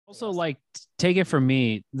Also, like, take it from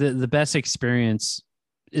me, the best experience,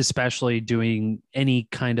 especially doing any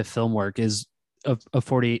kind of film work, is a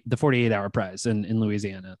 48-hour prize in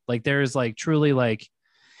Louisiana. Like, there's like truly like,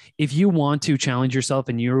 if you want to challenge yourself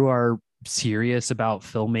and you are serious about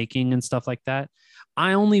filmmaking and stuff like that,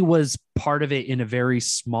 I only was part of it in a very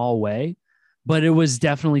small way, but it was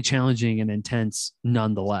definitely challenging and intense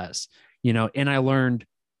nonetheless. And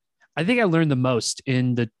I think I learned the most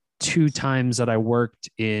in the two times that I worked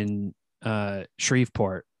in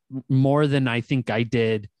Shreveport, more than I think I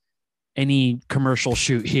did any commercial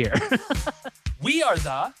shoot here. We are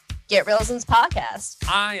the Get Realism's podcast.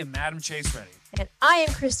 I am Adam Chase Reddy. And I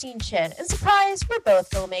am Christine Chen. And surprise, we're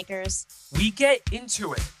both filmmakers. We get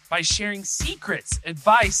into it by sharing secrets,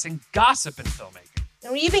 advice, and gossip in filmmaking.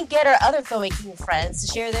 And we even get our other filmmaking friends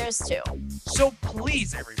to share theirs too. So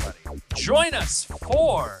please, everybody, join us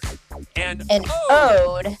for an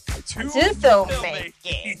ode to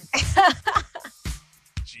filmmaking.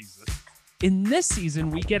 Jesus. In this season,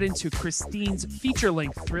 we get into Christine's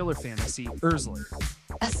feature-length thriller fantasy, Ursula.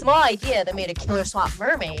 A small idea that made a killer swamp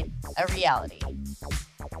mermaid a reality.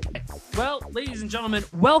 Well, ladies and gentlemen,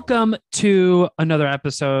 welcome to another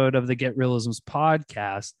episode of the Get Realism's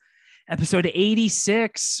podcast, episode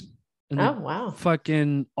 86. Oh, wow.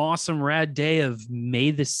 Fucking awesome, rad day of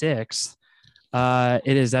May the 6th.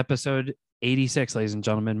 It is episode 86, ladies and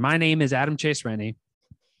gentlemen. My name is Adam Chase Rennie.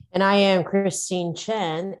 And I am Christine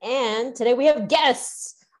Chen. And today we have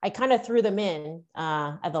guests. I kind of threw them in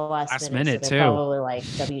at the last minute too. Probably like,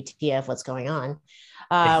 WTF, what's going on?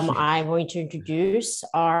 I'm going to introduce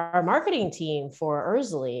our marketing team for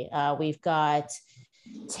Ursula. We've got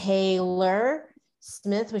Taylor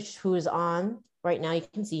Smith, who is on right now. You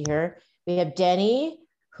can see her. We have Denny,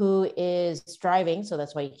 who is driving, so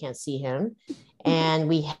that's why you can't see him. And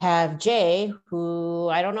we have Jay, who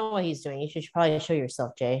I don't know what he's doing. You should probably show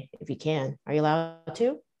yourself, Jay, if you can. Are you allowed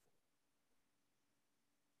to?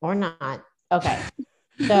 Or not? Okay.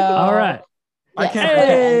 So all right. Yes,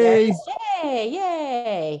 Okay. Jay,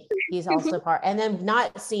 yay. He's also part. And then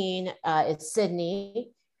not seen is Sydney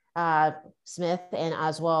Smith, and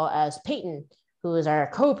as well as Peyton, who is our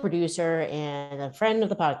co-producer and a friend of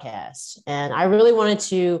the podcast. And I really wanted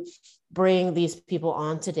to bring these people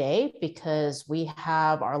on today because we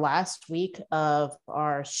have our last week of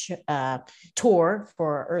our tour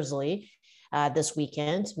for Ursula this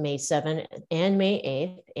weekend, May 7th and May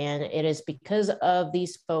 8th. And it is because of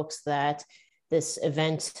these folks that these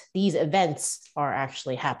events are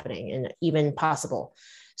actually happening and even possible.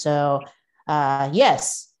 So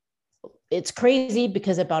yes, it's crazy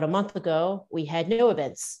because about a month ago, we had no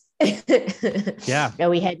events. Yeah. And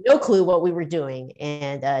we had no clue what we were doing.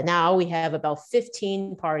 And now we have about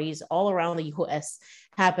 15 parties all around the US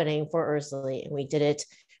happening for Ursula. And we did it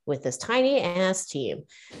with this tiny ass team.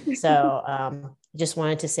 So just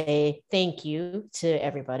wanted to say thank you to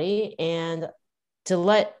everybody and to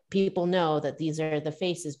let people know that these are the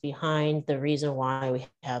faces behind the reason why we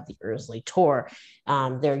have the Ursula tour.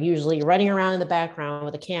 They're usually running around in the background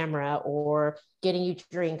with a camera or getting you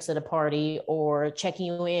drinks at a party or checking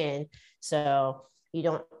you in. So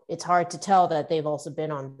it's hard to tell that they've also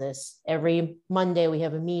been on this. Every Monday we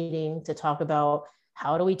have a meeting to talk about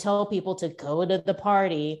how do we tell people to go to the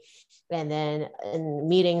party, and then in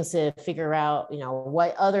meetings to figure out,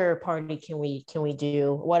 what other party can we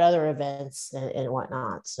do, what other events and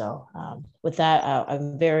whatnot. So with that,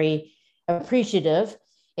 I'm very appreciative.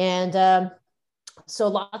 And so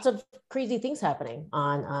lots of crazy things happening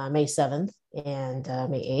on May 7th and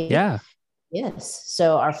May 8th. Yeah. Yes.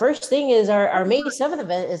 So our first thing is our May 7th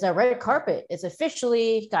event is our red carpet. It's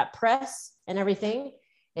officially got press and everything.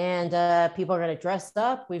 And people are going to dress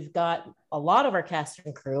up. We've got a lot of our cast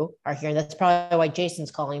and crew are here. That's probably why Jason's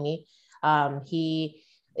calling me. He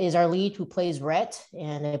is our lead who plays Rhett.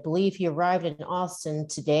 And I believe he arrived in Austin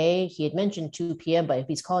today. He had mentioned 2 p.m., but if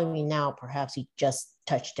he's calling me now, perhaps he just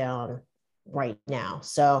touched down right now.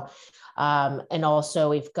 So, and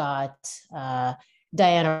also we've got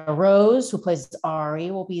Diana Rose, who plays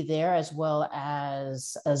Ari, will be there, as well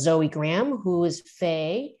as Zoe Graham, who is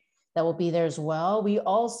Faye. That will be there as well. We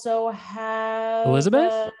also have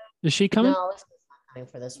Elizabeth. Is she coming? No, Elizabeth's not coming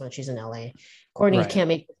for this one. She's in LA. Courtney Right. can't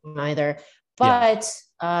make this one either. But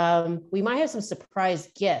we might have some surprise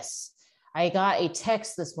guests. I got a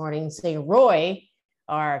text this morning saying Roy,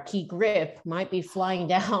 our key grip, might be flying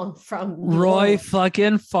down from Roy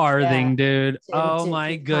fucking Farthing, dude. to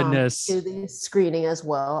My come goodness. to the screening as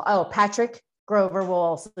well. Oh, Patrick Grover will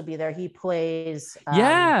also be there. He plays.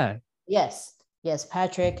 Yeah. Yes,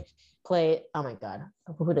 Patrick play. Oh my God,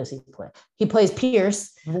 who does he play? He plays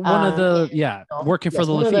Pierce. One of the working for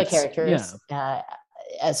the one of the Lafitte's. characters.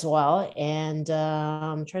 as well. And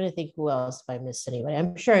I'm trying to think who else, if I missed anybody.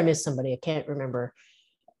 I'm sure I missed somebody. I can't remember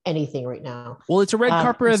anything right now. Well, it's a red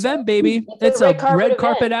carpet So event, baby. it's It's a red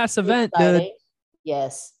carpet event. ass It's event, dude. exciting.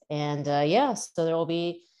 Yes. And so there will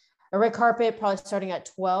be a red carpet probably starting at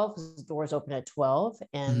 12 because the doors open at 12.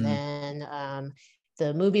 And Mhm. then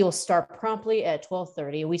the movie will start promptly at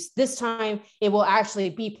 12:30. This time it will actually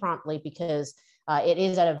be promptly because it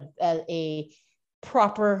is at a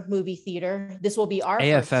proper movie theater. This will be our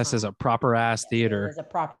AFS is a proper ass theater. It's a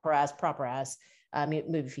proper ass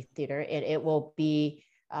movie theater. And it will be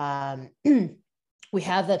we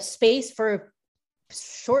have the space for a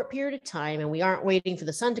short period of time, and we aren't waiting for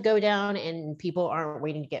the sun to go down, and people aren't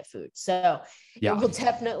waiting to get food. So Yeah. it will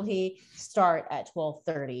definitely start at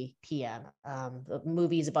 12:30 p.m. The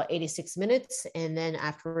movie is about 86 minutes, and then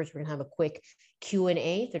afterwards we're gonna have a quick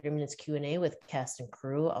Q&A, 30 minutes Q&A with cast and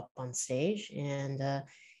crew up on stage. And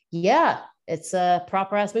it's a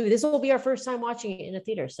proper ass movie. This will be our first time watching it in a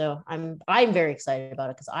theater, so I'm very excited about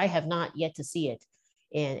it because I have not yet to see it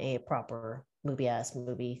in a proper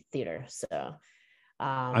movie theater. So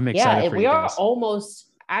I'm excited for we you are guys.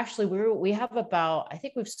 almost actually we have about, I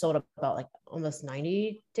think we've sold about like almost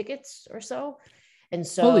 90 tickets or so. And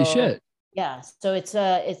so Holy shit. Yeah, so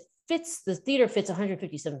the theater fits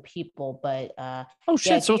 157 people, but Oh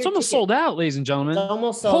shit, so it's almost sold out, ladies and gentlemen. It's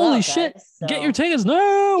almost sold Holy out, shit. guys. So get your tickets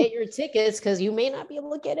now. get your tickets because you may not be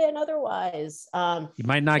able to get in otherwise. You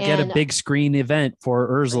might not get a big screen event for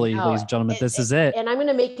Ursley, ladies and gentlemen. This is it. And I'm going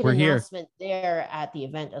to make an We're here. announcement there at the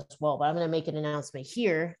event as well, but I'm going to make an announcement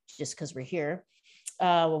here just because we're here.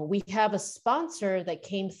 We have a sponsor that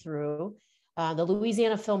came through, the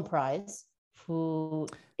Louisiana Film Prize, who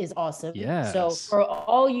is awesome. Yes. So for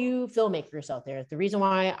all you filmmakers out there, the reason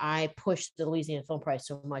why I pushed the Louisiana Film Prize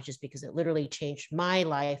so much is because it literally changed my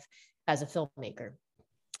life as a filmmaker.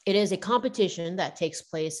 It is a competition that takes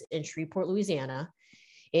place in Shreveport, Louisiana.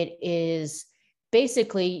 It is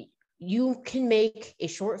basically, you can make a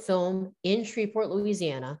short film in Shreveport,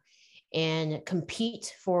 Louisiana, and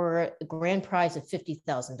compete for a grand prize of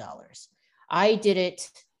 $50,000. I did it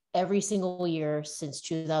every single year since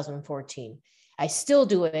 2014. I still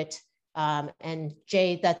do it. And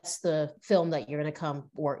Jay, that's the film that you're going to come,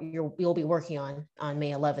 or you'll be working on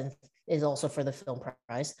May 11th, is also for the film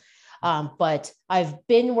prize. But I've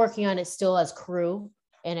been working on it still as crew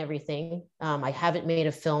and everything. I haven't made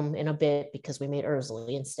a film in a bit because we made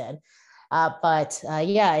Ursley instead. In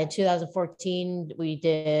 2014, we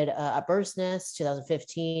did A Bird's Nest.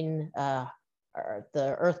 2015,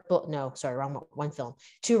 the Earth Book. No, sorry, wrong one film.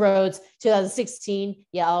 Two Roads. 2016,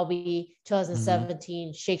 I'll be.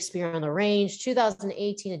 2017, Shakespeare on the Range.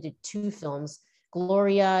 2018, I did two films,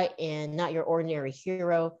 Gloria and Not Your Ordinary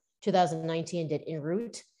Hero. 2019, did En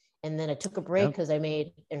Route. And then I took a break because I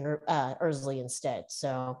made Ursley instead.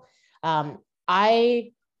 So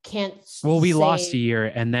I can't. We lost a year,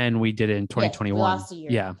 and then we did it in 2021. We lost a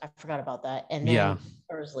year. Yeah, I forgot about that. And then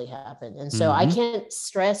Ursley happened, and so I can't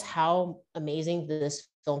stress how amazing this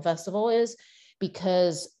film festival is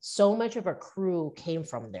because so much of our crew came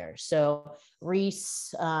from there. So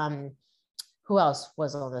Reese, who else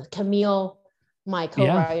was on this? Camille, my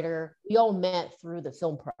co-writer. We all met through the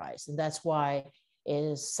film prize, and that's why it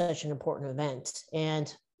is such an important event.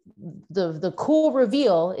 And the cool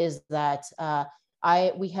reveal is that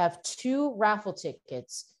we have two raffle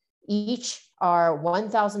tickets. Each are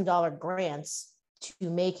 $1,000 grants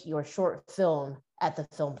to make your short film at the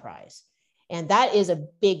film prize. And that is a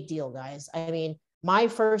big deal, guys. I mean, my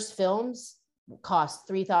first films cost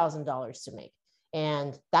 $3,000 to make.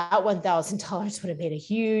 And that $1,000 would have made a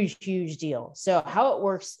huge, huge deal. So how it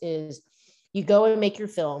works is you go and make your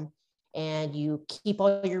film and you keep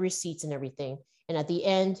all your receipts and everything. And at the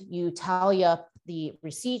end, you tally up the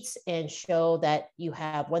receipts and show that you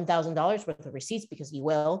have $1,000 worth of receipts, because you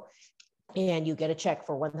will, and you get a check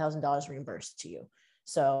for $1,000 reimbursed to you.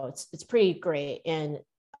 So it's pretty great. And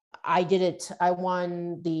I did it. I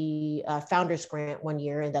won the Founders Grant one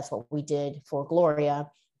year, and that's what we did for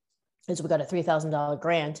Gloria, is we got a $3,000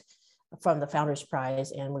 grant from the Founders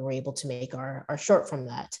Prize, and we were able to make our short from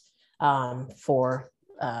that for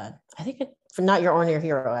I think for Not Your Ordinary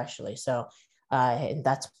Hero, actually. So and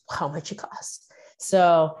that's how much it costs.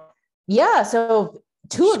 So so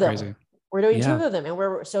two of them. Crazy. We're doing two of them, and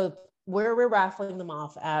we're raffling them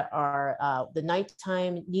off at our the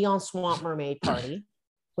nighttime Neon Swamp Mermaid party,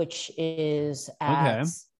 which is at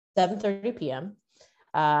 7:30 p.m.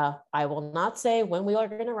 I will not say when we are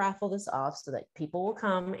going to raffle this off so that people will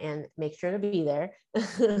come and make sure to be there.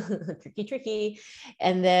 tricky.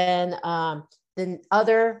 And then the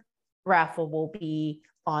other raffle will be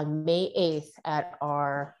on May 8th at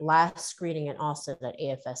our last screening in Austin at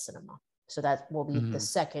AFS Cinema. So that will be the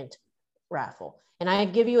second raffle. And I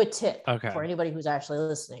give you a tip for anybody who's actually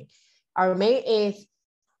listening. Our May 8th,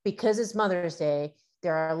 because it's Mother's Day,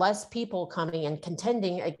 there are less people coming and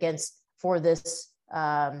contending for this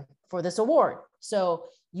award. So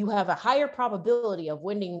you have a higher probability of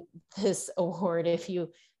winning this award if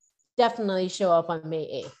you definitely show up on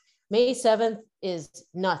May 8th. May 7th is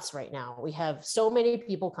nuts right now. We have so many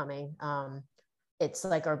people coming. It's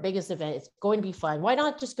like our biggest event. It's going to be fun. Why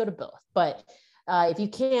not just go to both? But if you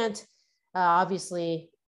can't, obviously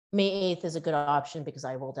May 8th is a good option because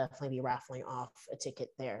I will definitely be raffling off a ticket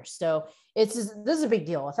there. So this is a big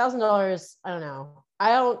deal. $1,000. I don't know. I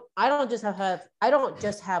don't just have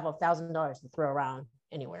 $1,000 to throw around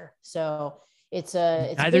anywhere. So it's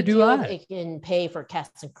a big deal. It can pay for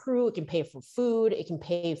cast and crew. It can pay for food. It can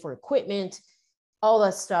pay for equipment, all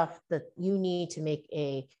that stuff that you need to make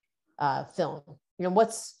a film. You know,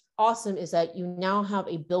 what's awesome is that you now have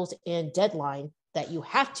a built-in deadline that you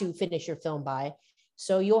have to finish your film by.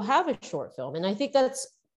 So you'll have a short film. And I think that's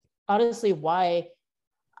honestly why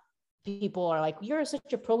people are like, you're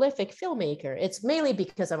such a prolific filmmaker. It's mainly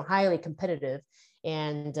because I'm highly competitive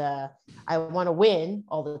and I want to win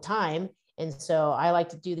all the time. And so I like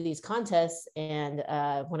to do these contests. And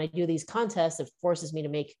when I do these contests, it forces me to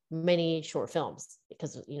make many short films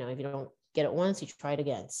because, you know, if you don't get it once, you try it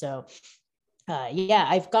again. So yeah,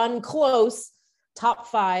 I've gotten close, top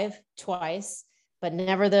 5 twice, but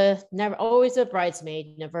never always a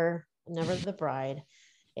bridesmaid, never the bride.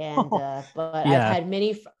 And but I've had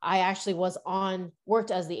many. I actually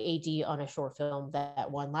worked as the AD on a short film that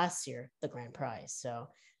won last year the grand prize. So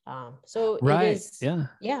it is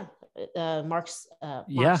Mark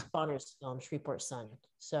Spawner's film Shreveport Sun.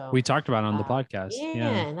 So we talked about it on the podcast.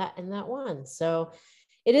 And that one. So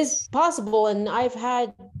it is possible, and I've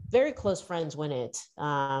had very close friends win it.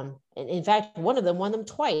 And in fact, one of them won them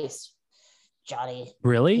twice. Johnny.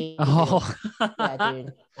 Really? Yeah,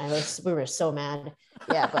 dude. We were so mad.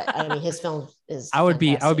 Yeah, but I mean, his film is. I would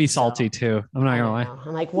be salty too. I'm not gonna lie.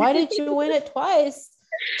 I'm like, why did you win it twice?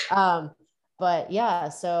 But yeah,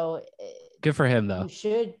 so good for him though.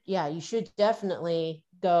 You should definitely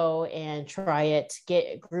go and try it.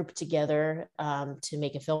 Get a group together to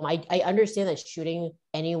make a film. I understand that shooting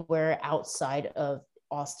anywhere outside of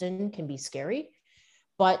Austin can be scary,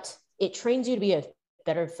 but it trains you to be a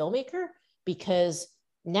better filmmaker. Because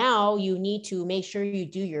now you need to make sure you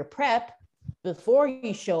do your prep before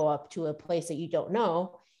you show up to a place that you don't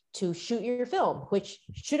know to shoot your film, which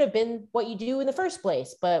should have been what you do in the first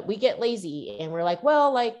place. But we get lazy and we're like,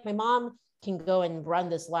 well, like my mom can go and run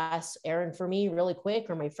this last errand for me really quick,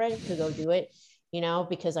 or my friend could go do it, you know,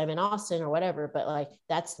 because I'm in Austin or whatever. But like,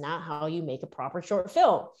 that's not how you make a proper short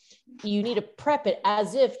film. You need to prep it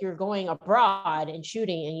as if you're going abroad and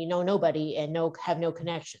shooting and you know nobody and have no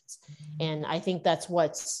connections. And I think that's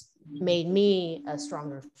what's made me a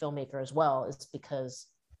stronger filmmaker as well, is because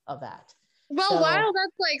of that. Well, while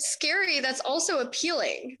that's like scary, that's also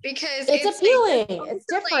appealing because it's appealing. Like, it's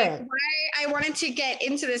different. Like why I wanted to get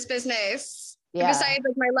into this business. Yeah. Besides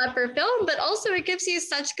like my love for film, but also it gives you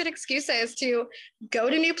such good excuses to go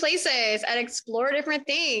to new places and explore different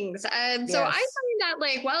things. And so I find that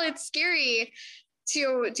like, while it's scary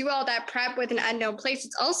to do all that prep with an unknown place,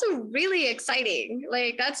 it's also really exciting.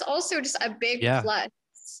 Like that's also just a big plus.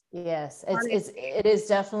 Yes, it is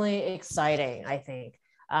definitely exciting, I think.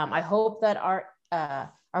 I hope that our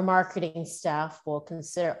marketing staff will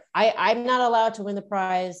consider. I'm not allowed to win the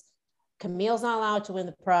prize. Camille's not allowed to win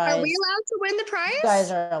the prize. Are we allowed to win the prize? You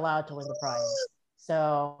guys are allowed to win the prize.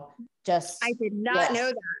 So I did not know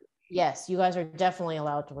that. Yes, you guys are definitely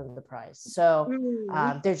allowed to win the prize. So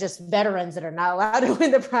there's just veterans that are not allowed to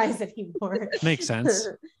win the prize anymore. Makes sense.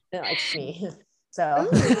 Like me. So,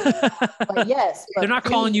 but yes. They're not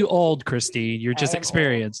calling you old, Christine. You're just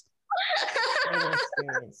experienced.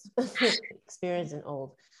 Experienced and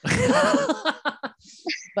old.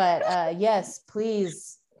 But yes,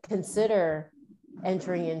 please consider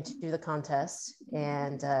entering into the contest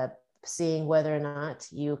and seeing whether or not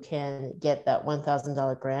you can get that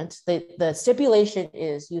 $1,000 grant. The stipulation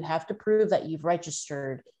is you have to prove that you've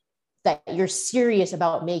registered, that you're serious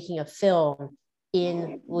about making a film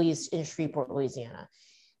in Shreveport, Louisiana.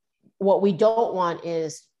 What we don't want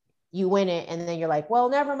is you win it and then you're like, well,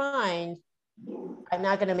 never mind, I'm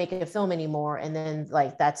not going to make a film anymore. And then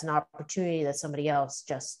like, that's an opportunity that somebody else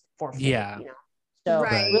just forfeited. Yeah. You know? So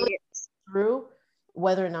really through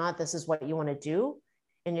whether or not this is what you want to do.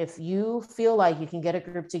 And if you feel like you can get a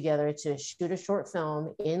group together to shoot a short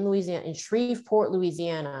film in Louisiana, in Shreveport,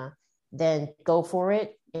 Louisiana, then go for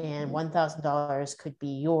it. And $1,000 could be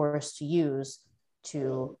yours to use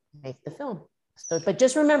to make the film. So, but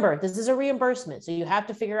just remember, this is a reimbursement. So you have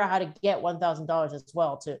to figure out how to get $1,000 as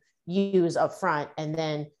well to use up front. And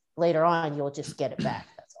then later on, you'll just get it back.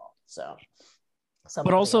 That's all. So,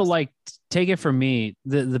 but also like, take it from me,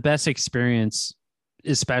 the best experience,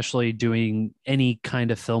 especially doing any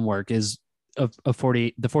kind of film work, is the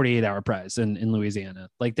 48-hour prize in Louisiana.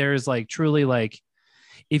 Like there's like truly like,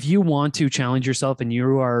 if you want to challenge yourself and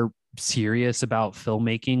you are serious about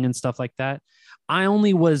filmmaking and stuff like that, I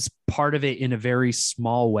only was part of it in a very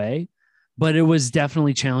small way, but it was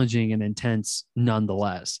definitely challenging and intense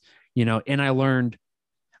nonetheless, you know. And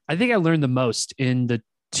I think I learned the most in the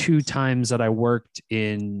 2 times that I worked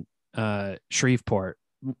in Shreveport,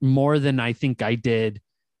 more than I think I did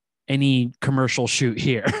any commercial shoot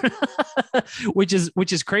here, which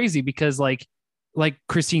is crazy because like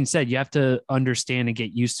Christine said, you have to understand and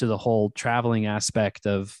get used to the whole traveling aspect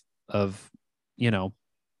of, you know,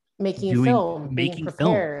 making film.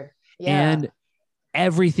 Yeah. And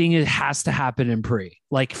everything has to happen in pre,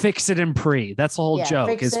 like fix it in pre. That's the whole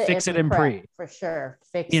joke, fix it in pre. For sure.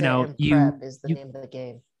 Prep is the name of the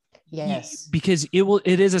game. Yes. Because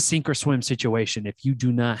it is a sink or swim situation if you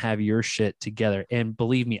do not have your shit together. And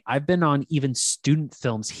believe me, I've been on even student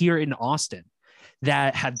films here in Austin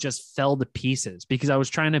that have just fell to pieces because I was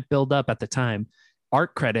trying to build up at the time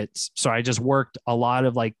art credits. So I just worked a lot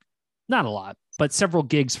of like, not a lot, but several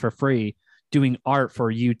gigs for free doing art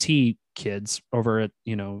for UT kids over at,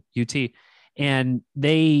 you know, UT. And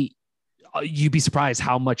you'd be surprised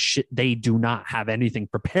how much shit they do not have anything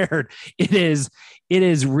prepared. It is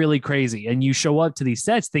really crazy. And you show up to these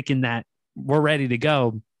sets thinking that we're ready to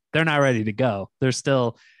go. They're not ready to go. There's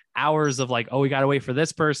still hours of like, oh, we got to wait for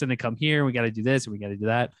this person to come here. We got to do this. We got to do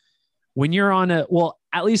that. When you're on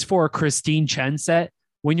at least for a Christine Chen set,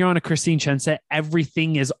 when you're on a Christine Chen set,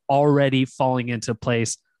 everything is already falling into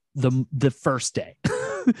place the first day.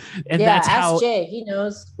 And that's how Jay, he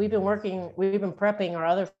knows. We've been prepping our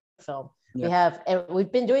other film. Yeah.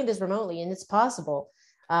 We've been doing this remotely, and it's possible.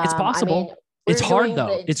 It's possible. I mean, it's hard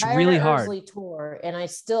though. It's really hard. Tour, and I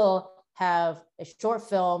still have a short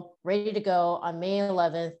film ready to go on May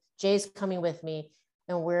 11th. Jay's coming with me,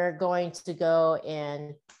 and we're going to go,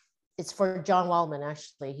 and it's for John Wildman.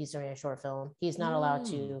 Actually, he's doing a short film. He's not allowed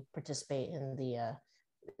to participate in the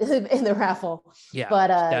in the raffle. Yeah, but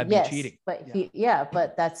that'd be cheating. But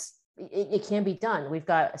but that's it can be done. We've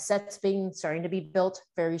got sets starting to be built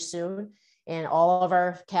very soon, and all of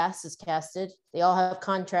our cast is casted. They all have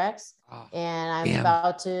contracts, and I'm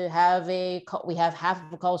about to have we have half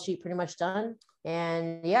of a call sheet pretty much done,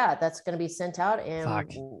 and that's going to be sent out. And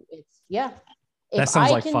that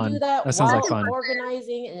sounds like fun. That sounds like fun.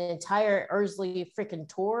 Organizing an entire Ursley freaking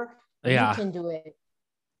tour, you can do it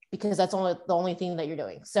because that's the only thing that you're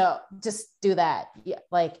doing. So just do that. Yeah,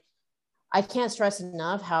 like I can't stress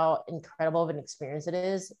enough how incredible of an experience it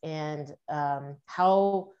is, and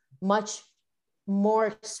how much more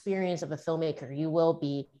experience of a filmmaker you will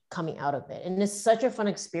be coming out of it. And it's such a fun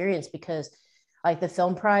experience because like the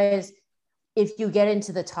film prize, if you get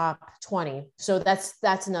into the top 20, so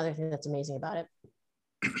that's another thing that's amazing about it.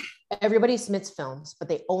 Everybody submits films, but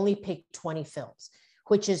they only pick 20 films,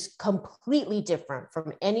 which is completely different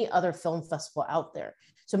from any other film festival out there.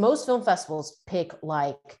 So most film festivals pick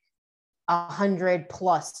like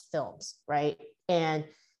 100+ films, right? And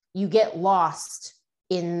you get lost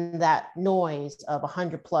in that noise of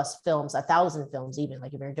 100+ films, 1,000 films, even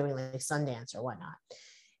like if you're doing like Sundance or whatnot.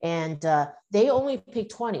 And they only pick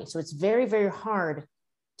 20. So it's very, very hard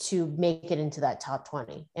to make it into that top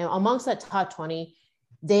 20. And amongst that top 20,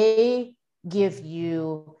 they give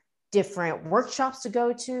you different workshops to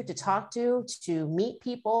go to talk to meet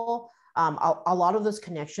people. A lot of those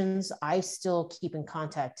connections I still keep in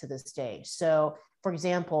contact to this day. So for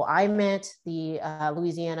example, I met the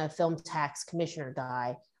Louisiana Film Tax Commissioner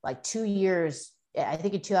guy like 2 years, I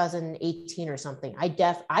think in 2018 or something.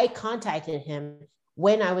 I contacted him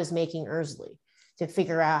when I was making Ursley to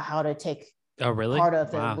figure out how to take part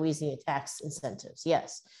of the Louisiana tax incentives.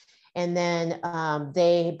 Yes. And then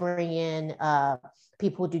they bring in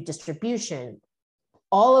people who do distribution.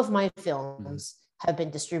 All of my films have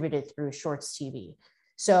been distributed through Shorts TV.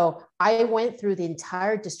 So I went through the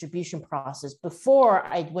entire distribution process before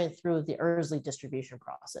I went through the Ursley distribution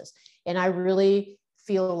process. And I really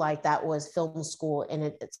feel like that was film school in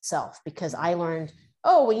itself, because I learned,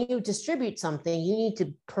 when you distribute something, you need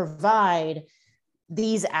to provide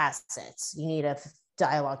these assets. You need a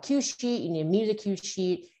dialogue cue sheet, you need a music cue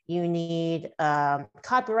sheet, you need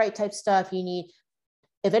copyright type stuff.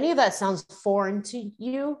 If any of that sounds foreign to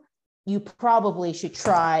you, you probably should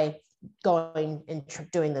try going and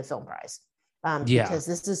doing the film prize. Yeah. Because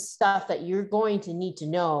this is stuff that you're going to need to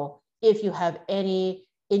know if you have any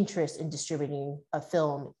interest in distributing a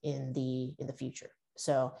film in the future.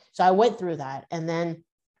 So I went through that, and then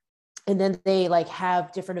they like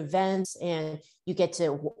have different events, and you get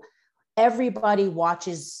to, everybody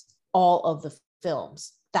watches all of the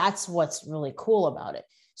films. That's what's really cool about it.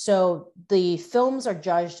 So the films are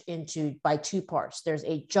judged by two parts. There's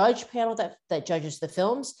a judge panel that judges the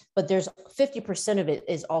films, but there's 50% of it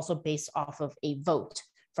is also based off of a vote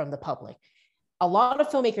from the public. A lot of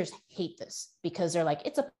filmmakers hate this because they're like,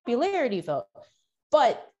 it's a popularity vote.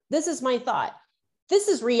 But this is my thought. This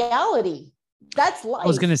is reality. That's life. I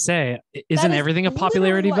was going to say, isn't everything a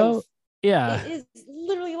popularity vote? Yeah. It is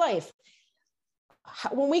literally life.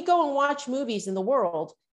 When we go and watch movies in the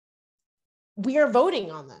world, we are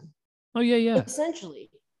voting on them. Oh, yeah. Essentially,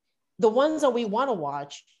 the ones that we want to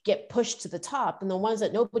watch get pushed to the top, and the ones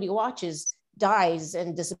that nobody watches dies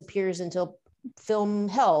and disappears into film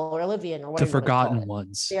hell or oblivion or whatever. The forgotten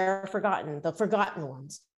ones. They are forgotten, the forgotten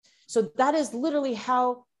ones. So that is literally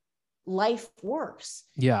how life works.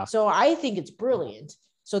 Yeah. So I think it's brilliant.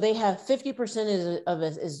 So they have 50% of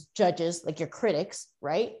it is judges, like your critics,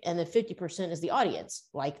 right? And then 50% is the audience,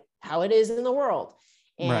 like how it is in the world.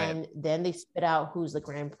 And then they spit out who's the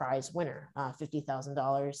grand prize winner,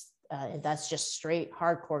 $50,000. And that's just straight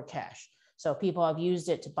hardcore cash. So people have used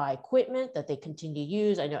it to buy equipment that they continue to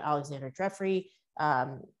use. I know Alexander Jeffrey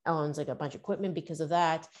owns like a bunch of equipment because of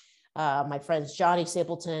that. My friends, Johnny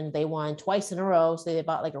Stapleton, they won twice in a row. So they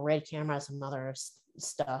bought like a red camera, some other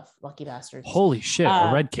stuff, lucky bastards. Holy shit.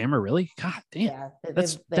 A red camera, really? God damn. Yeah,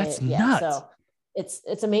 that's nuts. So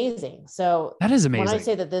it's amazing. So that is amazing. When I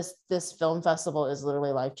say that this film festival is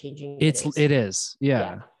literally life-changing, it is.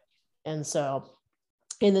 Yeah. And so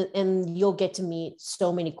and you'll get to meet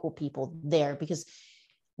so many cool people there, because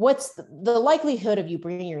what's the likelihood of you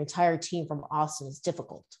bringing your entire team from Austin is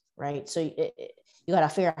difficult, right? So you got to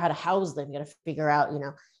figure out how to house them. You got to figure out,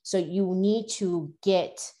 so you need to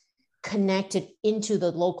get connected into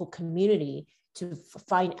the local community to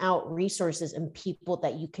find out resources and people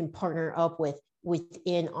that you can partner up with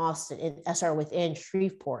within Austin and within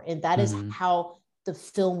Shreveport. And that is how the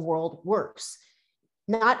film world works.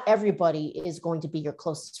 Not everybody is going to be your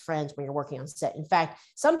closest friends when you're working on set. In fact,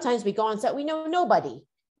 sometimes we go on set, we know nobody.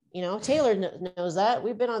 Taylor knows that.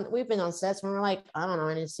 We've been on sets when we're like, I don't know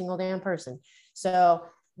any single damn person. So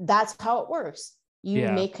that's how it works.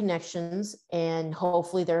 You make connections, and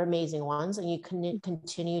hopefully they're amazing ones, and you can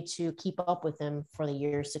continue to keep up with them for the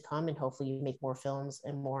years to come, and hopefully you make more films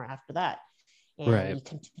and more after that, and you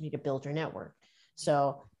continue to build your network.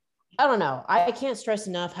 So I don't know. I can't stress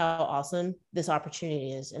enough how awesome this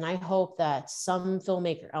opportunity is, and I hope that some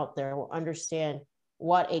filmmaker out there will understand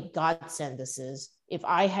what a godsend this is. If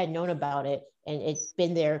I had known about it and it's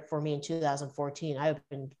been there for me in 2014, I would have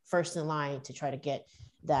been first in line to try to get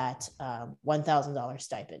that $1,000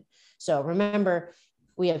 stipend. So remember,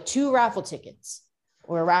 we have 2 raffle tickets.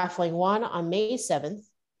 We're raffling one on May 7th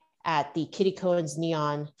at the Kitty Cohen's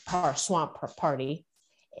Neon Swamp Party.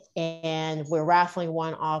 And we're raffling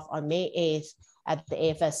one off on May 8th at the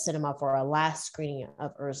AFS Cinema for our last screening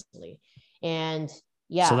of Ursley. And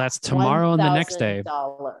so that's tomorrow and the next day.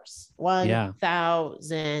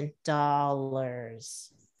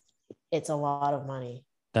 $1,000. It's a lot of money.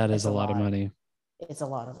 That is a lot of money. It's a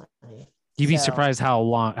lot of money. You'd be surprised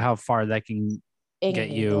how far that can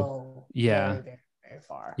get you. Very, very, very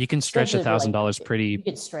far. You can stretch $1,000 pretty. You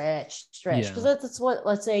can stretch because that's what.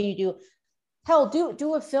 Let's say you do. Hell,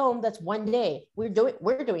 do a film that's one day. We're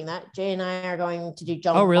doing that. Jay and I are going to do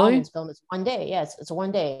John Baldwin's film. It's one day. Yes, it's a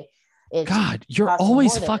one day. God, you're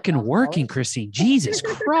always fucking working, Christine. Jesus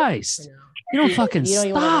Christ. You don't fucking you don't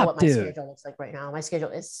even stop, know what my dude. schedule looks like right now. My schedule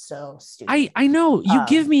is so stupid. I know you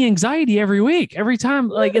give me anxiety every week. Every time,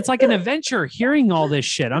 like it's like an adventure hearing all this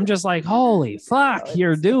shit. I'm just like, holy fuck,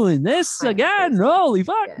 you're doing this again. Holy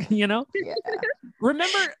fuck, Yeah.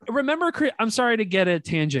 Remember, I'm sorry to get a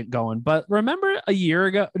tangent going, but remember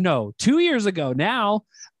 2 years ago now,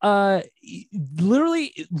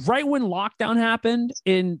 literally right when lockdown happened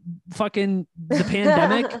in fucking the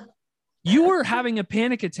pandemic, you were having a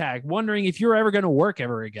panic attack, wondering if you're ever going to work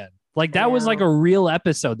ever again. Like that was like a real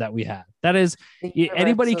episode that we had. That is,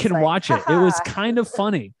 anybody can watch it. It was kind of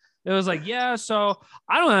funny. It was like, so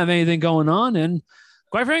I don't have anything going on, and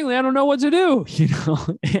quite frankly, I don't know what to do,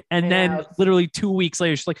 And then literally 2 weeks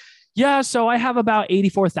later, she's like, so I have about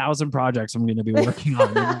 84,000 projects I'm going to be working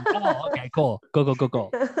on. Like, oh, okay, cool.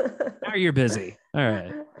 Go. Now you're busy. All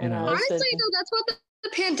right. Honestly, though, that's what the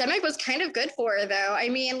pandemic was kind of good for, though. I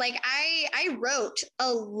mean, like I wrote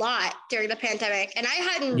a lot during the pandemic, and I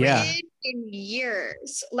hadn't written in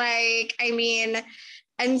years. Like, I mean,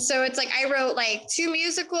 and so it's like I wrote like 2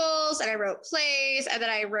 musicals, and I wrote plays, and then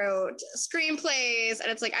I wrote screenplays, and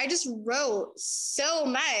it's like I just wrote so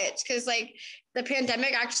much because like the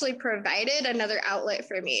pandemic actually provided another outlet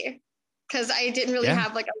for me because I didn't really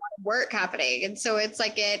have like a lot of work happening, and so it's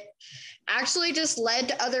like it actually just led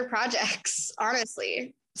to other projects,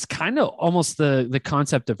 honestly. It's kind of almost the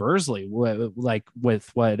concept of Ursley, like with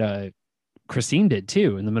what Christine did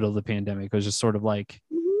too in the middle of the pandemic. It was just sort of like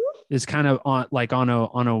it's kind of on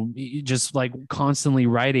a just like constantly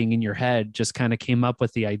writing in your head, just kind of came up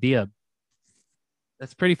with the idea.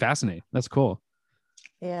 That's pretty fascinating. That's cool.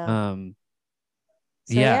 Yeah. So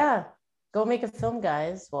yeah. Go make a film,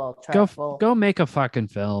 guys. Well, go make a fucking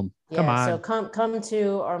film. Come on. So come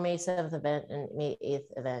to our May 7th event and May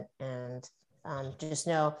 8th event, and just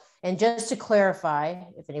know. And just to clarify,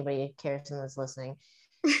 if anybody cares and is listening,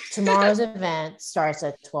 tomorrow's event starts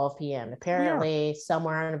at 12 p.m. Apparently,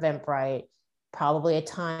 somewhere on Eventbrite, probably a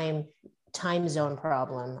time zone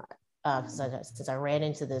problem. Since I ran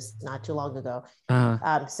into this not too long ago,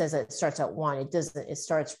 says it starts at 1. It doesn't. It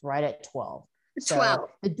starts right at 12. So 12.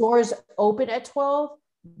 The doors open at 12,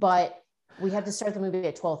 but we have to start the movie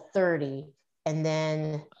at 12:30, and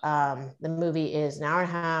then the movie is an hour and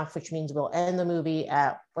a half, which means we'll end the movie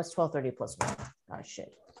at what's 12:30 plus 1? Oh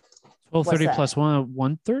shit. 12:30 plus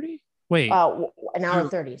 1:30? Wait. An hour and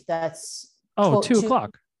 30. That's 2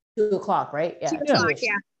 o'clock. 2 o'clock, right? Yeah. 2 o'clock,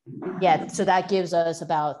 yeah. Yeah. So that gives us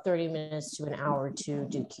about 30 minutes to an hour to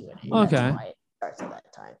do Q&A. Okay. That's why it starts at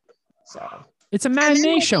that time. So it's a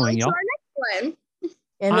matinee showing, y'all. One.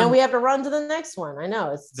 And then we have to run to the next one. I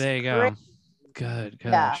know. There you go. Good.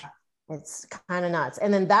 Yeah, it's kind of nuts.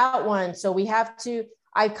 And then that one, so we have to,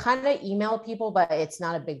 I kind of email people, but it's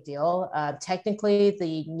not a big deal. Technically,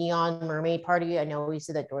 the Neon Mermaid Party, I know we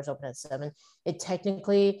said that doors open at 7. It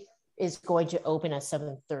technically is going to open at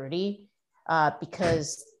 7:30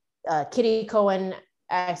 because Kitty Cohen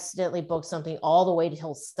accidentally booked something all the way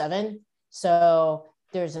till 7. So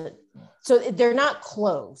they're not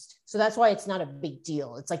closed. So that's why it's not a big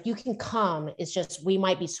deal. It's like you can come. It's just we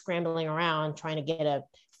might be scrambling around trying to get a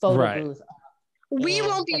photo booth. We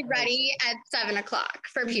won't be ready at 7 o'clock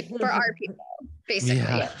for our people,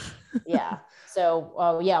 basically. Yeah. So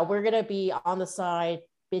we're gonna be on the side,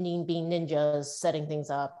 being ninjas, setting things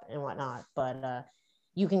up and whatnot. But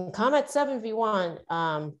you can come at 7 if you want.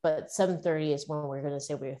 But 7:30 is when we're gonna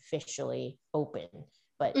say we're officially open.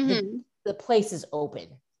 But the place is open.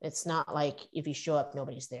 It's not like if you show up,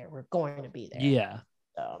 nobody's there. We're going to be there. Yeah.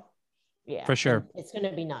 So, yeah. For sure. It's going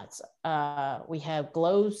to be nuts. We have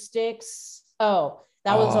glow sticks. Oh,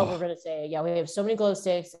 that was what we're going to say. Yeah, we have so many glow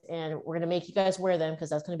sticks, and we're going to make you guys wear them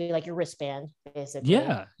because that's going to be like your wristband, basically.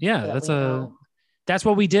 Yeah. That's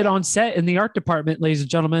what we did on set in the art department, ladies and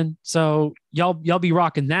gentlemen. So y'all be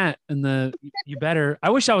rocking that, and you better.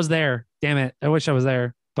 I wish I was there. Damn it. I wish I was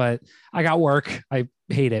there, but I got work. I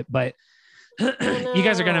hate it, but you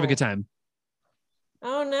guys are gonna have a good time.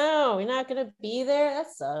 Oh no, you're not gonna be there?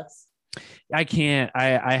 That sucks. I can't.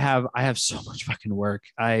 I have so much fucking work.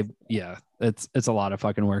 It's a lot of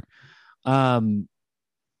fucking work.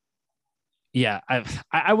 Yeah,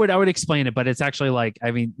 I would explain it, but it's actually like,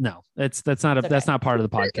 I mean, no, that's not part of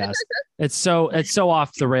the podcast. It's so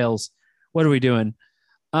off the rails. What are we doing?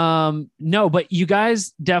 No, but you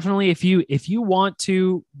guys definitely, if you want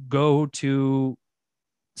to go to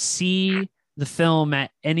see the film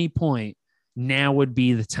at any point, now would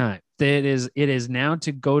be the time. It is now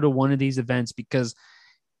to go to one of these events because,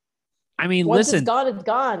 I mean, once listen, it's gone, it's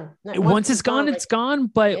gone. Once it's gone, it's gone.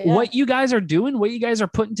 But what you guys are doing, what you guys are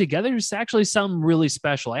putting together is actually something really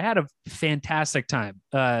special. I had a fantastic time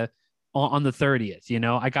on the 30th. You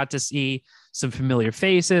know, I got to see some familiar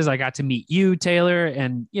faces. I got to meet you, Taylor,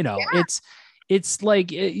 and you know, it's like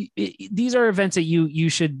these are events that you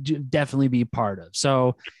should definitely be part of.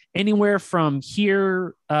 So anywhere from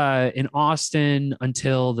here in Austin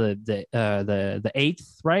until the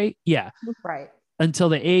 8th, right? Yeah, right. Until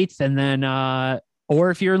the 8th, and then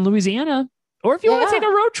or if you're in Louisiana, or if you want to take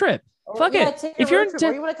a road trip, fuck it. If you're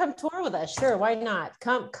or you want to come tour with us, sure, why not?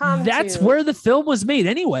 Come. That's where the film was made,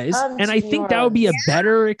 anyways, and I think that would be a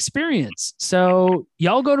better experience. So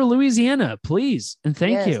y'all go to Louisiana, please, and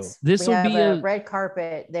thank you. This will be a red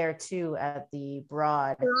carpet there too at the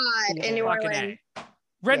Broad in New Orleans.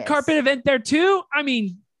 Red carpet event there too. I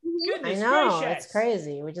mean, goodness gracious. It's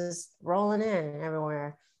crazy. We're just rolling in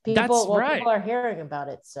everywhere. People are hearing about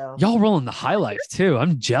it. So y'all rolling the high life too.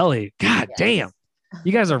 I'm jelly. God damn,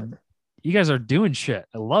 you guys are doing shit.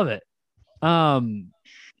 I love it.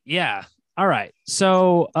 Yeah. All right.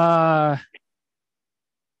 So I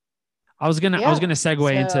was gonna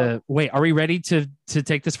segue into wait, are we ready to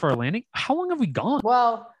take this for a landing? How long have we gone?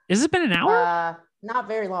 Well, has it been an hour? Not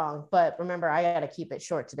very long, but remember I gotta keep it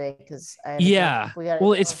short today because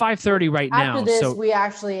it's 5:30 right now. After this, we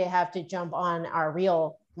actually have to jump on our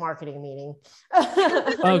real marketing meeting.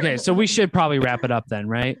 Okay, so we should probably wrap it up then,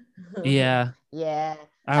 right? Yeah. Yeah.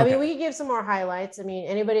 Okay. I mean, we can give some more highlights. I mean,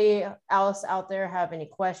 anybody else out there have any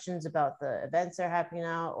questions about the events that are happening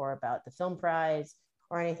now or about the film prize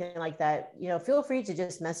or anything like that? You know, feel free to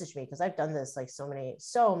just message me because I've done this like so many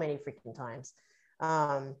freaking times.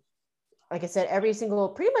 Like I said,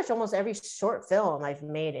 pretty much almost every short film I've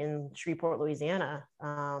made in Shreveport, Louisiana.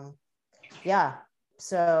 Yeah.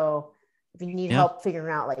 So if you need help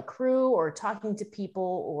figuring out like crew or talking to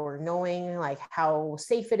people or knowing like how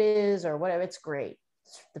safe it is or whatever, it's great.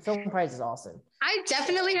 The film prize is awesome. I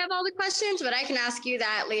definitely have all the questions, but I can ask you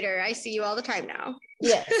that later. I see you all the time now.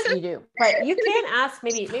 Yes, you do. But you can ask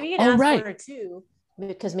maybe you can ask one or two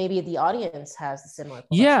because maybe the audience has the similar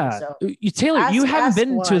question. Yeah. So Taylor, you haven't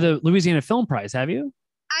been to the Louisiana Film Prize, have you?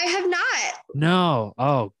 I have not. No.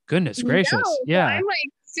 Oh, goodness gracious. No, yeah. I'm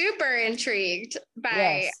like super intrigued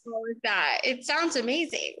by all of that. It sounds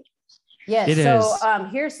amazing. Yes. It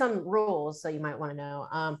is. Here's some rules that you might want to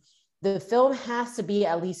know. The film has to be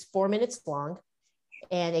at least 4 minutes long,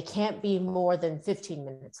 and it can't be more than 15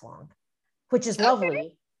 minutes long, which is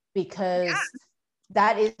lovely because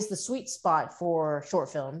that is the sweet spot for short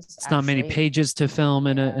films. It's not many pages to film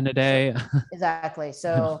in a day. Exactly.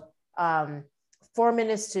 So 4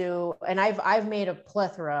 minutes and I've made a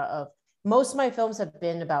plethora of, most of my films have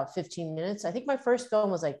been about 15 minutes. I think my first film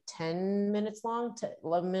was like 10 minutes long,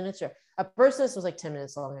 11 minutes, or a Versus was like 10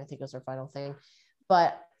 minutes long. I think it was our final thing.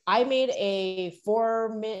 But I made a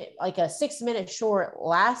 4 minute, like a 6 minute short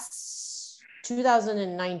last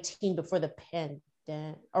 2019 before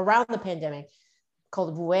around the pandemic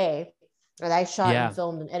called Voué. And I shot and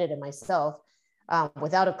filmed and edited myself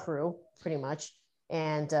without a crew pretty much.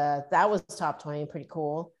 And that was top 20, pretty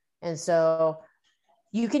cool. And so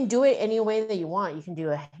you can do it any way that you want.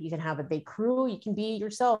 You can have a big crew, you can be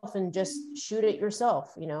yourself and just shoot it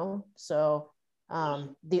yourself, you know? So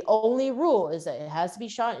the only rule is that it has to be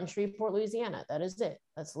shot in Shreveport, Louisiana. That is it.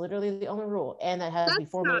 That's literally the only rule. And that has to be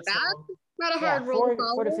 4 minutes long. Not a hard rule.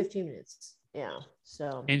 4 to 15 minutes. Yeah.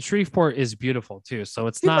 So. And Shreveport is beautiful too. So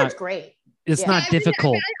it's Shreveport's great. It's not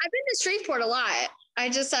difficult. I've been to Shreveport a lot. I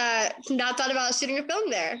just not thought about shooting a film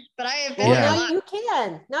there, but I have been. Well, now you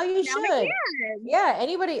can. Now you should. Yeah.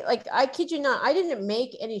 Anybody, like, I kid you not, I didn't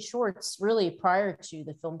make any shorts really prior to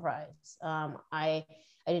the film prize. I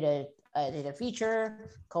did a feature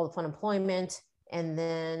called Fun Employment, and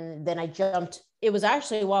then I jumped. It was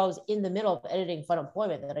actually while I was in the middle of editing Fun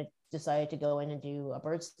Employment that I decided to go in and do A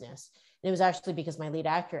Bird's Nest. And it was actually because my lead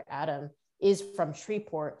actor Adam is from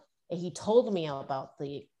Shreveport, and he told me about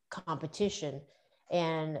the competition,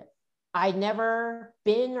 and I'd never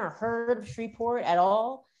been or heard of Shreveport at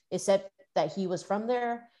all, except that he was from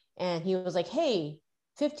there, and he was like, "Hey,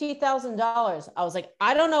 $50,000. I was like,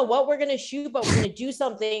 I don't know what we're going to shoot, but we're going to do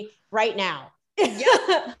something right now. You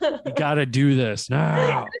got to do this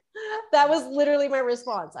now. That was literally my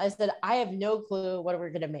response. I said, I have no clue what we're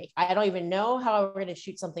going to make. I don't even know how we're going to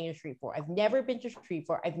shoot something in Shreveport. I've never been to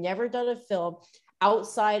Shreveport. I've never done a film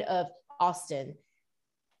outside of Austin,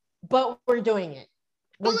 but we're doing it.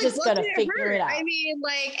 We're just going to figure it out. I mean,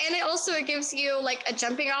 like, and it gives you like a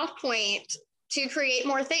jumping off point to create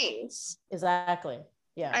more things. Exactly.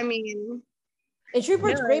 Yeah. I mean, and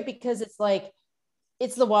Shreveport's great because it's like,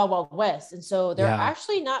 it's the Wild Wild West. And so there are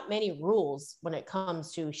actually not many rules when it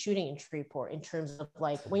comes to shooting in Shreveport in terms of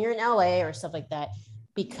like when you're in LA or stuff like that,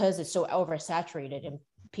 because it's so oversaturated and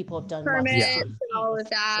people have done permits and all of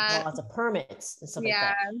that. Lots of permits and stuff like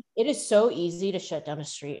that. It is so easy to shut down a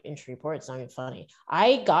street in Shreveport. It's not even funny.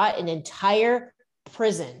 I got an entire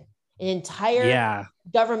prison, an entire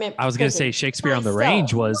government. I was going to say Shakespeare on the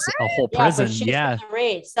Range was a whole prison. On the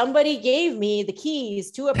Range. Somebody gave me the keys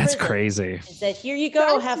to a prison. That's crazy. And said, here you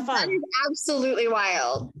go, have fun. That is absolutely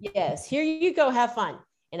wild. Yes, here you go, have fun.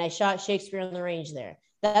 And I shot Shakespeare on the Range there.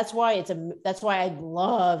 That's why I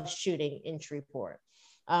love shooting in Shreveport.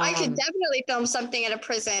 I could definitely film something at a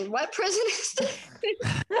prison. What prison is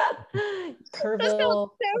that? Kerrville.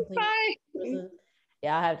 So fun.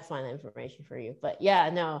 Yeah, I have to find that information for you. But yeah,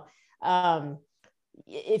 no.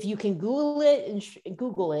 If you can Google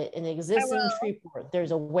it and it exists in Shreveport,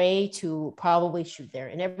 there's a way to probably shoot there.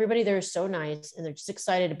 And everybody there is so nice, and they're just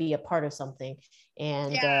excited to be a part of something.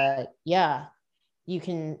 And you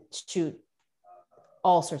can shoot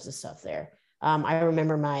all sorts of stuff there. I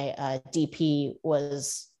remember my DP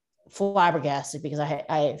was flabbergasted because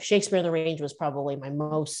I Shakespeare in the Range was probably my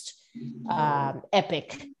most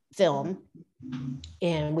epic film.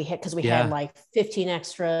 And we had like 15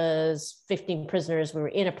 extras, 15 prisoners. We were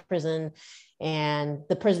in a prison, and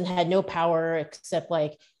the prison had no power except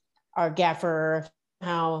like our gaffer,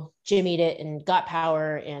 how jimmied it and got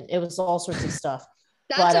power, and it was all sorts of stuff.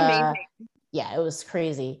 That's amazing. Yeah, it was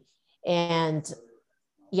crazy. And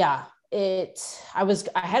yeah, I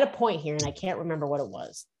had a point here and I can't remember what it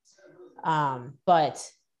was.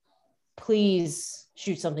 But please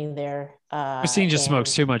shoot something there. Christine just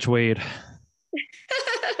smokes too much weed.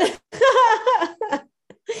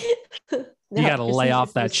 You got to lay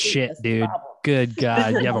off that shit, dude. Good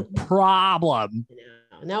God. You have a problem.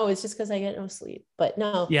 No, it's just because I get no sleep. But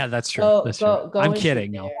no. Yeah, that's true. True. I'm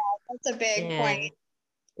kidding. No. That's a big point.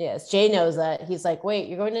 Yes, Jay knows that. He's like, wait,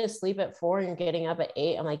 you're going to sleep at 4 and you're getting up at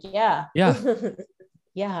 8? I'm like, yeah. Yeah.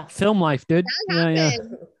 Yeah. Film life, dude. Yeah.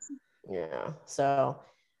 Yeah. So,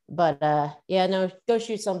 but yeah, no, go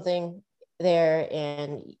shoot something there.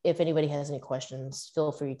 And if anybody has any questions,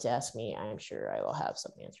 feel free to ask me. I'm sure I will have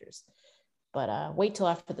some answers. But wait till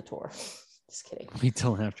after the tour. Just kidding. Wait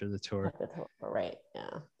till after the tour. Right.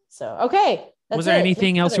 Yeah. So, okay. Was there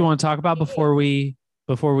anything else you want to talk about before we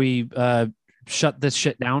shut this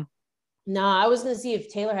shit down? No, I was going to see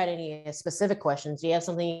if Taylor had any specific questions. Do you have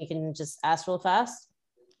something you can just ask real fast?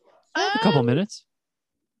 A couple minutes.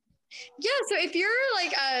 Yeah, so if you're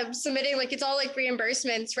like submitting, like it's all like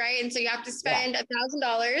reimbursements, right? And so you have to spend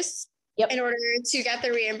 $1,000 in order to get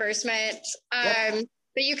the reimbursement.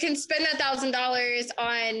 But you can spend $1,000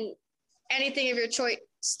 on anything of your choice,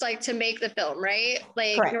 like to make the film, right?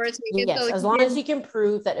 Like correct. In order to make yes, it, so as long as you can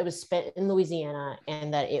prove that it was spent in Louisiana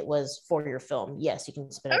and that it was for your film. Yes, you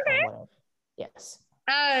can spend it on whatever. Yes.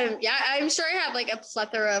 Yeah, I'm sure I have like a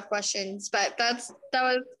plethora of questions, but that's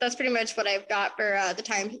pretty much what I've got for the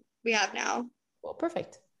time we have now. Well,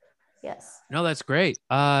 perfect. Yes. No, that's great.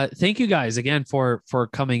 Thank you guys again for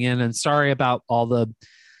coming in, and sorry about all the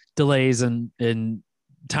delays and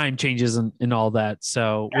time changes and all that.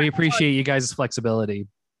 So we appreciate you guys' flexibility.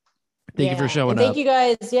 Thank you for showing up. Thank you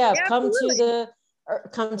guys. Yeah, come to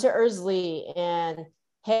Ursley, and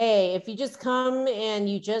hey, if you just come and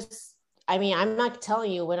you just, I mean, I'm not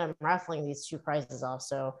telling you when I'm raffling these 2 prizes off,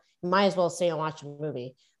 so you might as well stay and watch a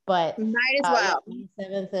movie. But might as well. May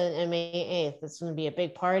 7th and May 8th, it's going to be a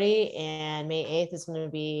big party, and May 8th is going to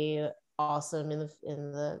be awesome in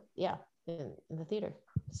the theater.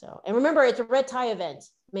 So, and remember, it's a red tie event.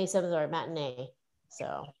 May 7th or matinee.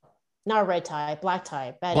 So, not a red tie, black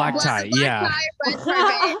tie. Black tie, yeah. Red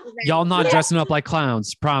tie, y'all not dressing up like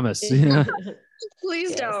clowns, promise.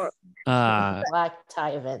 Please don't. Black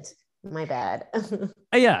tie event. My bad.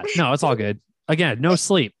 Yeah, no, it's all good. Again, no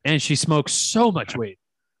sleep, and she smokes so much weed.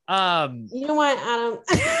 You know what, Adam?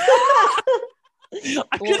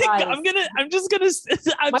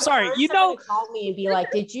 I'm sorry. You know, call me and be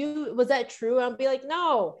like, was that true? I'll be like,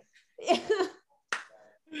 no.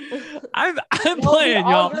 I'm playing,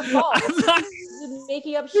 y'all. I'm not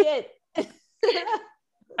making up shit.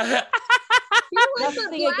 Black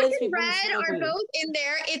and red are both in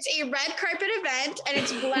there. It's a red carpet event and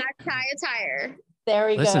it's black tie attire. There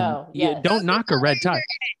we go. Yes. Don't knock a red tie.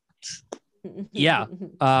 Yeah.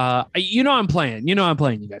 I'm playing. You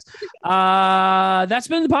guys. That's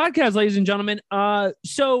been the podcast, ladies and gentlemen.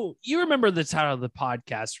 So you remember the title of the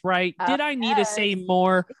podcast, right? Did I need to say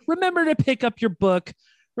more? Remember to pick up your book.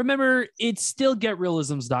 Remember, it's still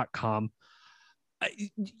getrealisms.com.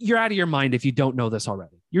 You're out of your mind if you don't know this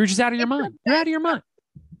already. You're just out of your mind. You're out of your mind.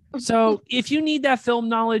 So if you need that film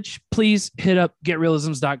knowledge, please hit up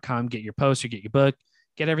getrealisms.com, get your poster, get your book,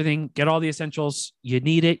 get everything, get all the essentials. You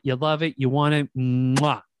need it. You love it. You want it.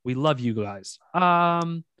 Mwah. We love you guys.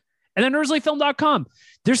 And then ursleyfilm.com.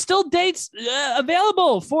 There's still dates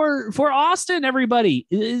available for Austin, everybody.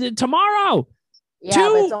 Tomorrow.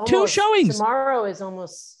 Yeah, two showings. Tomorrow is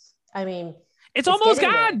almost, I mean, it's almost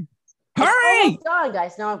gone. Hurry! Almost gone,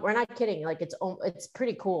 guys. No, we're not kidding. Like it's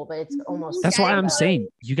pretty cool, but it's almost. That's why I'm saying,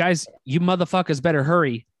 you guys, you motherfuckers better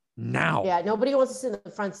hurry now. Yeah, nobody wants to sit in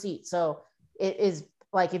the front seat. So it is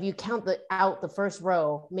like, if you count out the first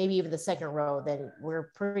row, maybe even the second row, then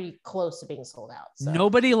we're pretty close to being sold out. So.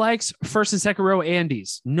 Nobody likes first and second row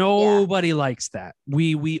Andes. Nobody likes that.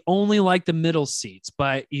 We only like the middle seats,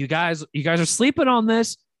 but you guys are sleeping on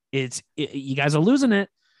this. You guys are losing it.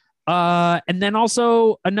 And then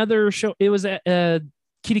also another show. It was at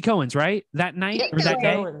Kitty Cohen's, right? That night or that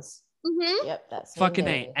day? Mm-hmm. Yep, that's fucking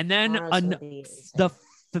day. And then the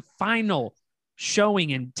final showing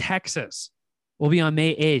in Texas will be on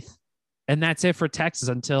May 8th. And that's it for Texas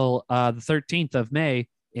until the 13th of May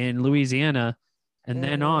in Louisiana. And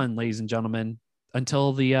then on, ladies and gentlemen,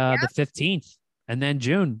 until the 15th, and then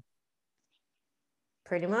June.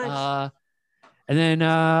 Pretty much. And then,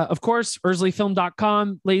 of course,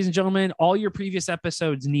 ursleyfilm.com, ladies and gentlemen, all your previous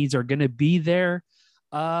episodes needs are going to be there.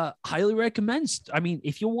 Highly recommend. I mean,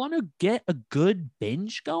 if you want to get a good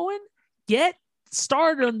binge going, get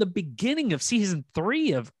started on the beginning of season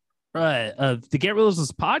 3 of the Get Real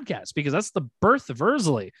This podcast, because that's the birth of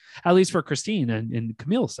Ursley, at least for Christine and in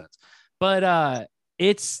Camille's sense. But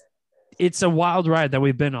it's a wild ride that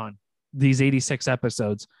we've been on these 86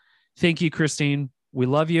 episodes. Thank you, Christine. We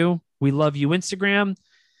love you. We love you, Instagram.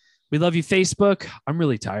 We love you, Facebook. I'm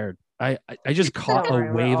really tired. I just caught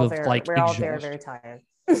a wave of like we're all very, very tired.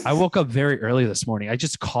 I woke up very early this morning. I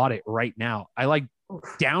just caught it right now. I like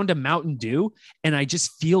down to Mountain Dew and I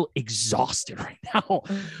just feel exhausted right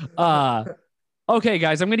now. Okay,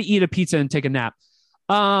 guys, I'm going to eat a pizza and take a nap.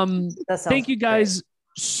 Thank you guys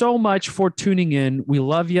so much for tuning in. We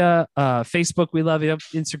love you. Facebook, we love you.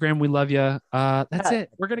 Instagram, we love you. That's it.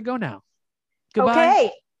 We're going to go now. Goodbye.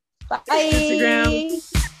 Okay. Bye.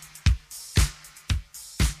 Instagram.